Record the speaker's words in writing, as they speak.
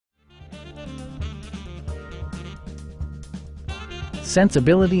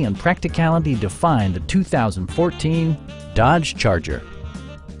sensibility and practicality define the 2014 Dodge Charger.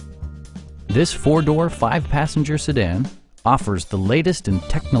 This four-door, five-passenger sedan offers the latest in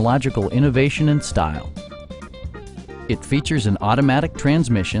technological innovation and style. It features an automatic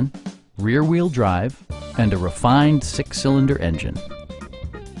transmission, rear-wheel drive, and a refined six-cylinder engine.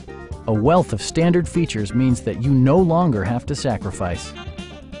 A wealth of standard features means that you no longer have to sacrifice,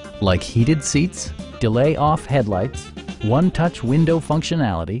 like heated seats, delay-off headlights, one-touch window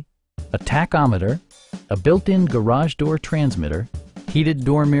functionality, a tachometer, a built-in garage door transmitter, heated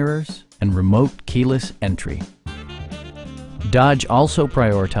door mirrors, and remote keyless entry. Dodge also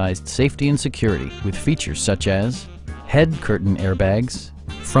prioritized safety and security with features such as head curtain airbags,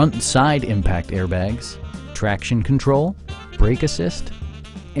 front and side impact airbags, traction control, brake assist,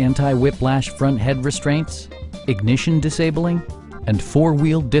 anti-whiplash front head restraints, ignition disabling, and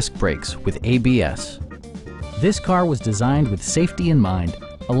four-wheel disc brakes with ABS. This car was designed with safety in mind,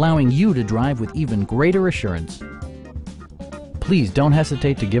 allowing you to drive with even greater assurance. Please don't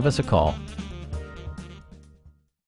hesitate to give us a call.